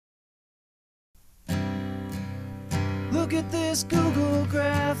Look at this Google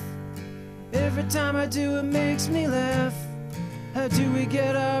graph. Every time I do it makes me laugh. How do we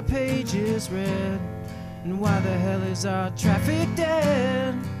get our pages read? And why the hell is our traffic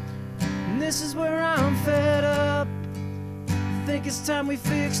dead? And this is where I'm fed up. I think it's time we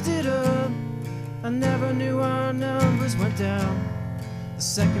fixed it up. I never knew our numbers went down. The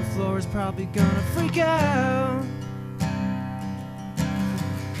second floor is probably gonna freak out. Do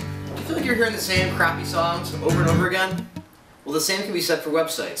you feel like you're hearing the same crappy songs over and over again? Well, the same can be said for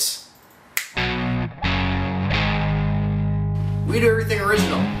websites. We do everything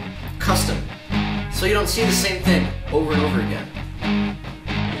original, custom, so you don't see the same thing over and over again.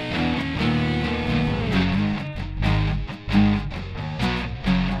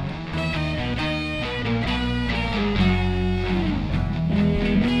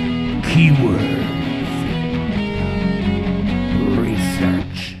 Keywords.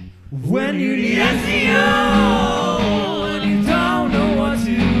 Research. When you need SEO and you don't know what to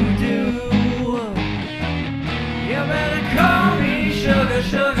do, you better call me Sugar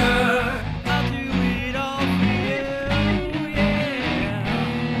Sugar. I'll do it all for you, yeah.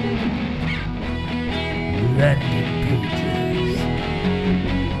 Landing pages.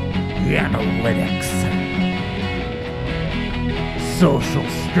 Analytics. Social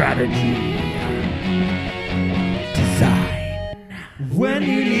strategy. Design. When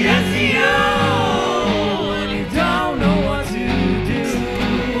you need SEO and you don't know what to do,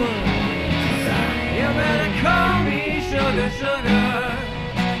 you better call me Sugar Sugar.